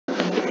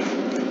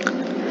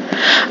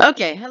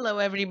Okay, hello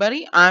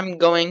everybody. I'm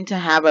going to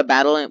have a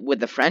battle with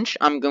the French.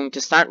 I'm going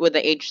to start with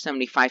the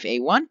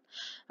H75A1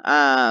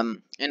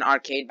 in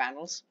arcade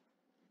battles.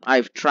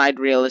 I've tried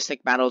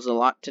realistic battles a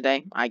lot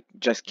today. I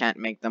just can't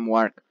make them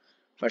work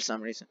for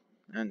some reason,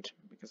 and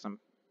because I'm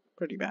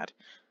pretty bad.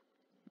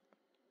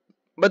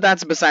 But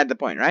that's beside the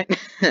point, right?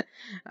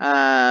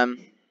 um,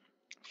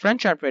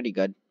 French are pretty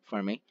good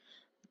for me.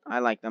 I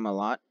like them a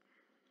lot.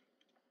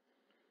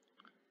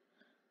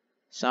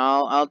 So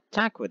I'll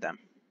attack with them.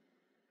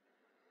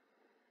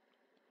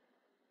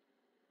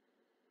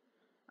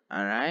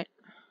 Alright.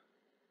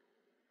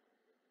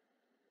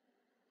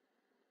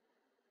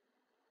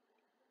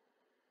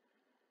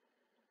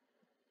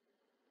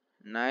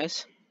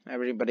 Nice.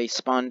 Everybody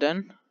spawned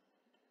in.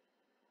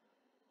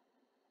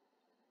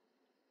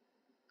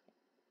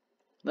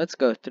 Let's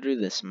go through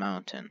this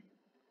mountain.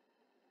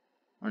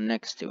 Or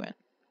next to it.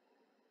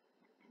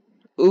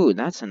 Ooh,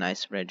 that's a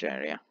nice ridge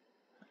area.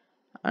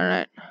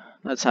 Alright.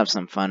 Let's have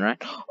some fun, right?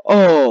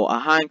 Oh, a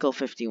Heinkel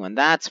 51.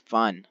 That's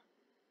fun.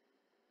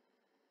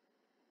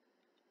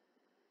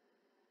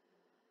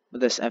 But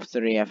this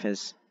F3F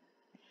is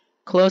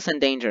close and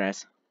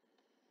dangerous.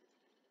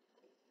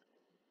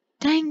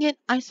 Dang it!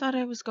 I thought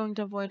I was going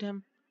to avoid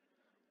him.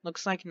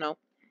 Looks like no.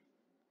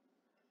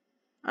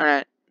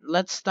 Alright.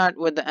 Let's start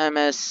with the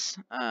MS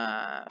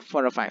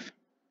 405.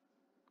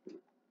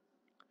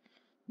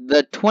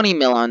 The 20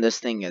 mil on this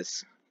thing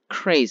is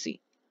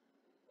crazy.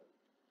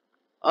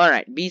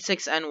 Alright,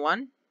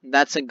 B6N1.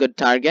 That's a good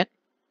target.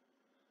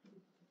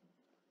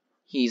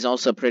 He's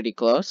also pretty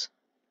close.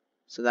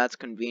 So that's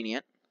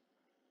convenient.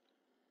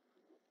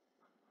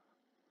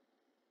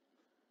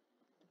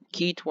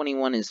 Key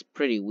 21 is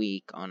pretty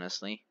weak,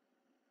 honestly.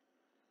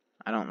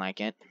 I don't like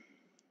it.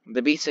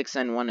 The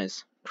B6N1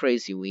 is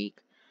crazy weak.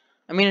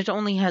 I mean, it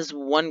only has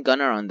one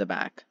gunner on the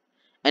back.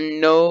 And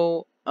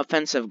no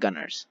offensive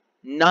gunners.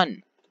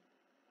 None.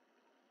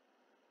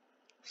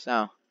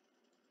 So,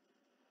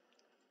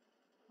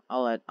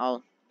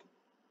 I'll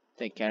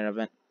take care of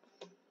it.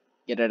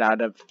 Get it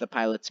out of the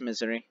pilot's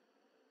misery.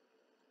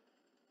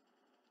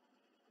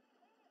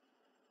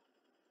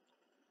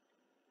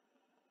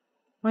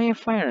 Why are you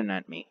firing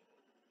at me?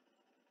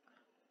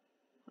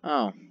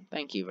 Oh,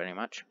 thank you very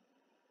much.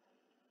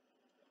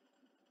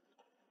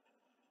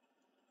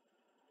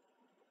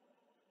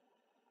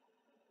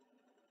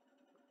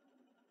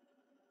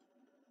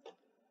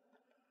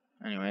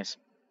 Anyways.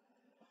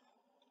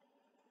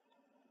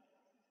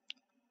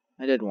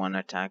 I did want to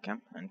attack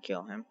him and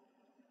kill him,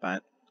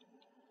 but...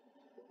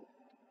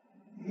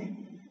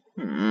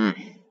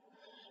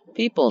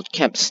 People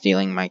kept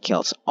stealing my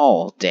kills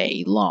all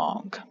day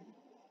long.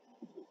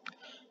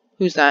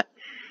 Who's that?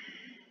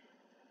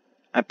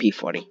 A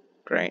P40.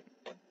 Great.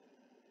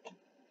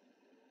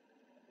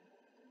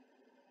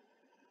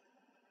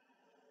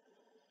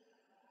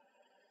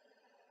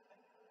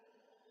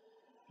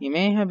 He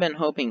may have been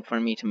hoping for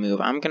me to move.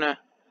 I'm gonna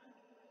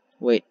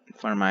wait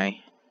for my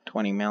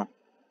 20 mil.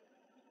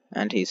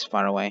 And he's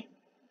far away.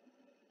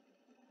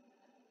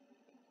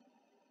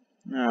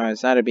 Oh,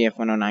 is that a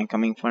BF-109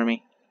 coming for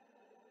me?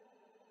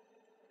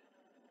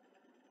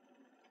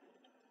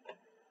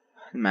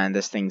 Man,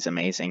 this thing's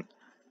amazing.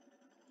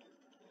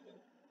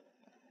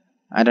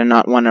 I do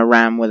not want to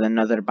ram with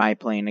another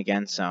biplane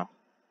again, so...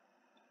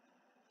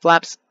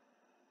 Flaps!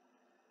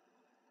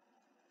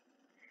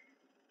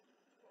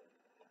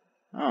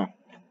 Oh.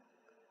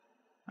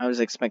 I was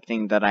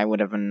expecting that I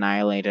would have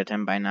annihilated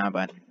him by now,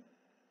 but...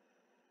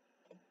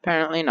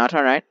 Apparently not.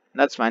 Alright.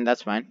 That's fine,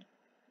 that's fine.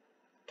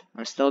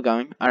 I'm still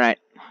going. Alright.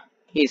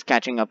 He's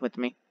catching up with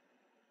me.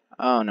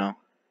 Oh no.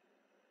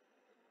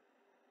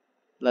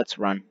 Let's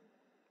run.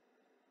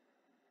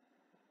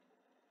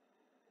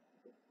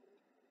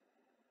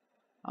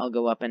 I'll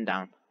go up and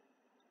down.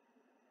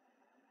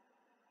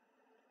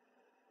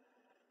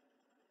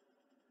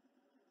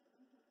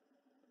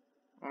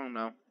 Oh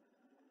no.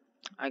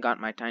 I got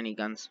my tiny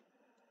guns.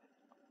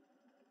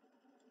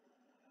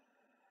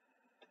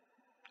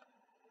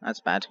 That's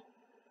bad.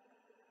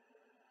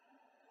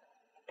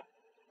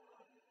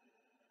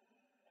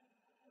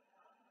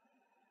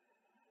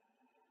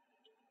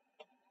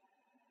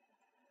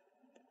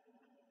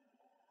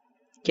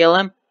 Kill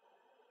him.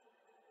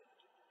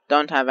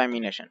 Don't have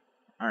ammunition.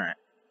 Alright.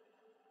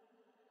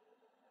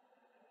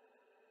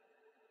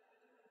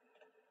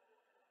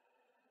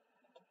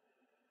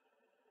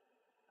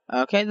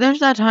 Okay, there's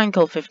that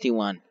Heinkel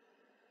 51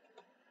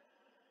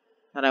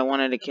 that I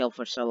wanted to kill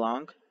for so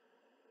long.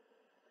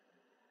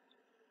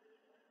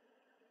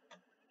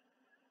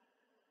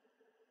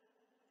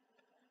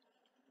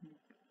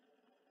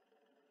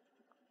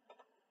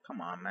 Come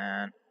on,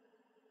 man.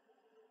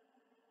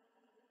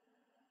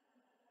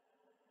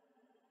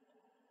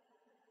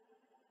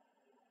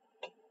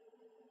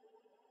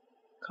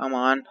 Come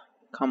on.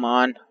 Come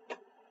on.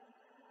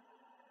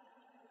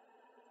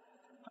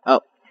 Oh.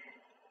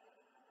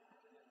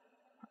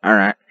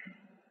 Alright.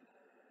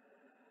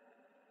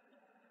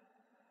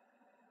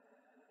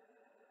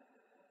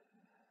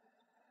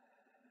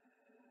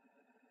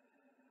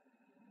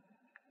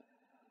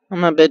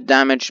 I'm a bit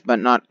damaged, but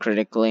not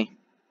critically.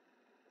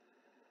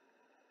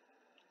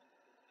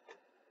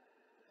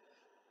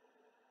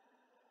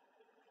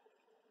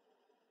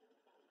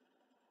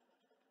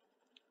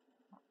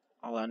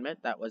 I'll admit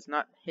that was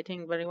not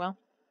hitting very well.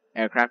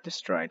 Aircraft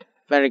destroyed.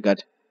 Very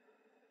good.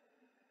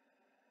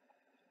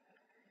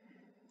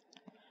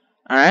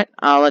 Alright,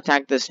 I'll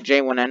attack this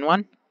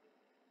J1N1.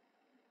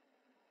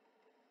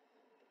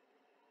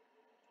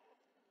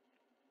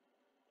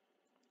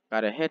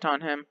 Got a hit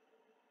on him.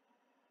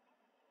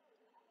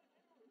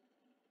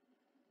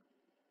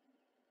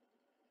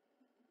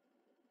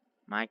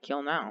 My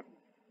kill now.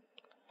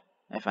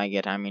 If I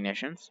get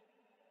ammunitions.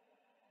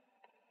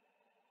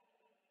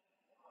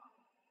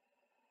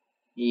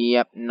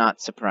 Yep,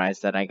 not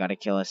surprised that I got a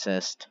kill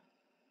assist.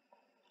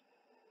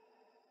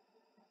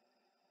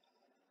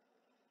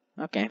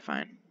 Okay,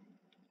 fine.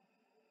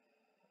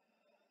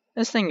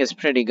 This thing is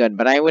pretty good,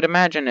 but I would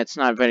imagine it's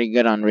not very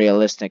good on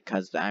realistic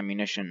because the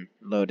ammunition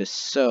load is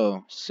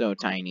so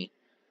tiny.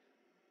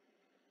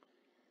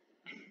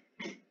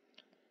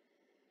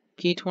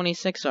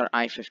 P26 or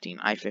I-15?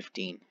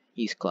 I-15.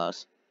 He's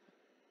close.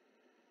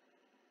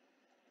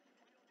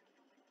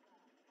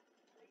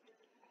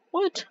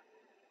 What?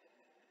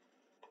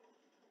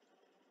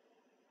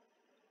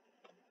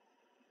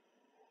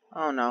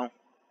 Oh no.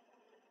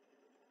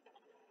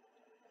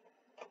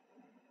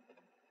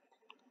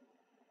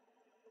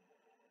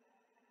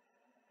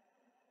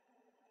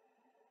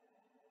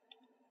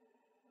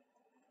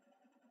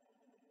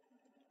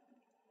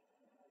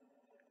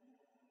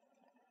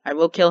 I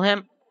will kill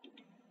him.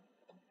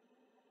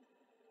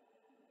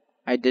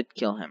 I did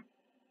kill him.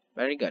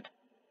 Very good.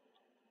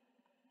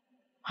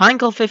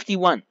 Heinkel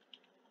 51.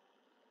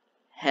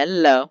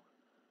 Hello.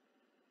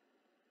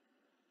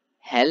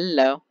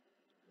 Hello.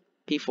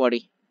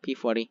 P40.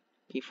 P40.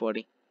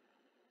 P40.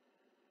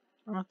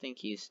 I don't think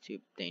he's too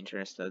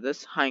dangerous though.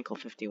 This Heinkel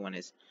 51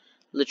 is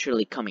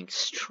literally coming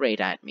straight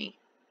at me.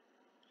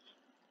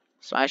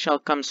 So I shall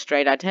come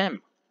straight at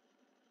him.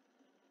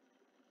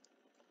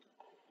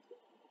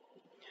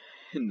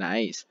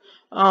 Nice.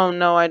 Oh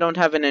no, I don't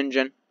have an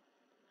engine.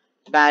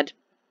 Bad.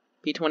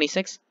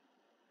 P26?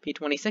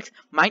 P26?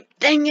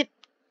 Dang it!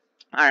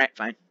 Alright,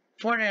 fine.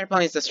 4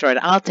 airplanes destroyed.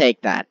 I'll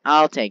take that.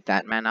 I'll take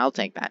that, man. I'll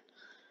take that.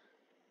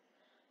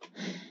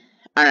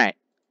 Alright.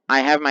 I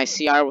have my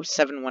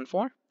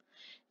CR714.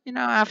 You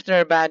know, after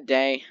a bad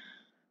day,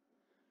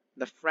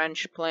 the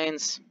French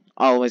planes,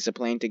 always a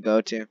plane to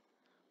go to.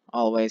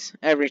 Always.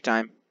 Every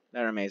time.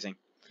 They're amazing.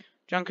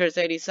 Junkers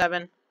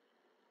 87,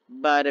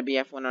 but a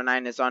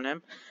BF-109 is on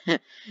him.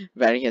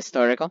 Very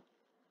historical.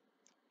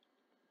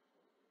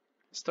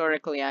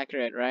 Historically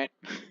accurate, right?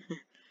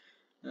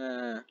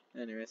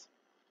 Anyways.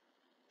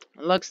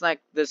 Looks like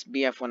this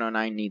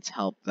BF-109 needs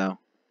help, though.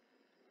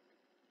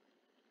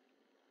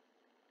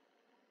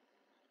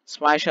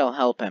 So I shall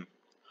help him.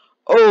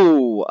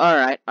 Oh,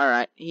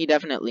 alright. He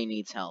definitely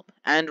needs help.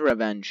 And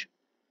revenge.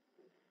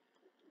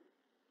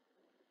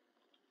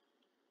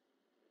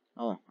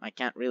 Oh, I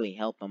can't really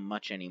help him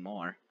much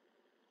anymore.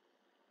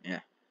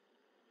 Yeah.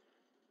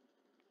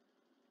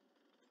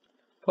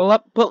 Pull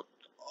up, pull...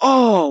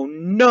 Oh,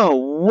 no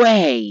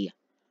way!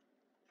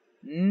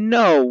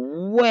 No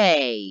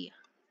way!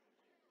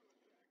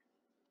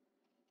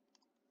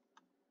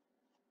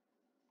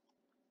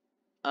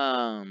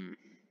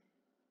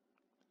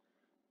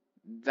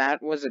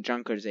 That was a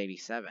Junkers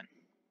 87.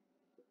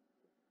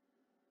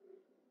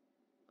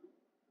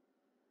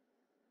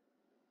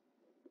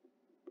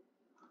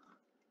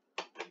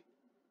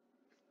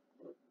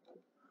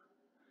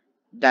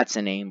 That's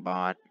an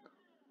aimbot.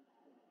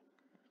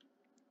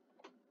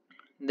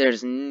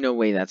 There's no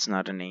way that's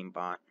not an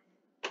aimbot.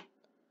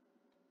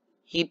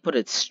 He put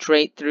it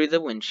straight through the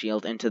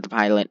windshield into the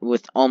pilot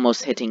with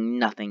almost hitting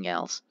nothing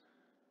else.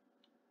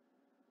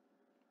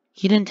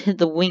 He didn't hit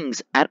the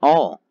wings at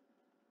all.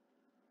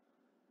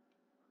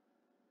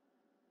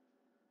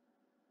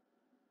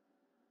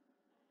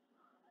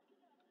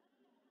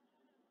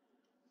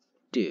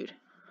 Dude.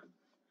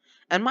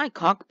 And my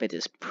cockpit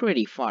is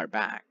pretty far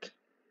back.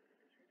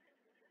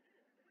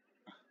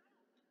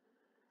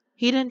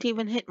 He didn't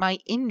even hit my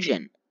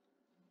engine.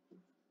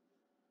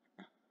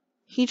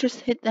 He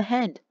just hit the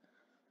head.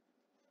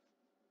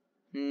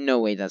 No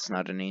way that's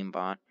not an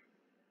aimbot.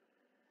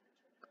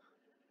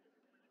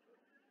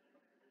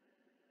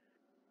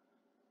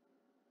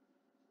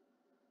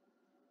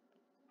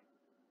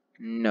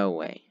 No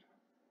way.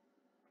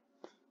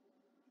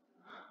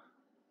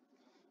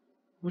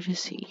 What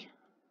is he?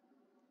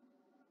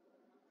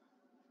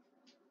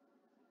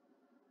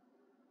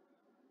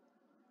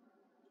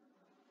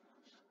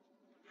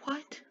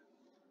 What?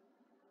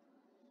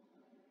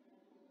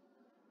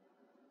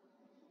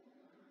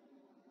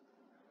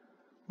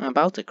 I'm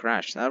about to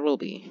crash. That will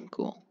be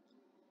cool.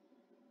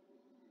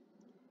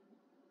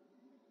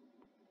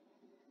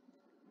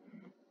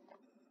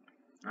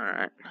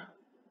 Alright.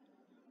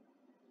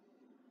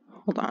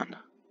 Hold on.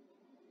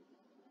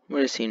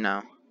 Where is he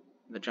now?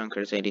 The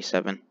Junkers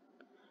 87.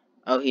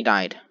 Oh, he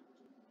died.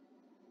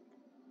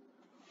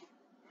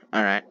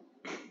 Alright.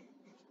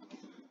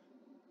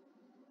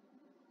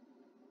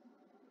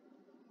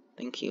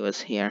 Think he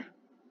was here.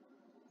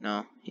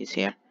 No, he's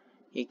here.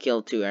 He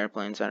killed 2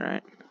 airplanes,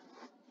 alright.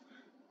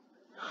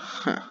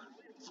 Huh.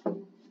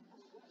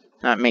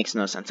 That makes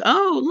no sense.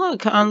 Oh,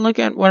 look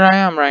at where I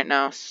am right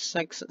now.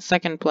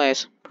 Second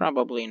place.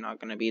 Probably not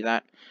going to be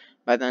that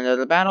by the end of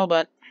the battle,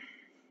 but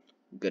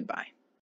goodbye.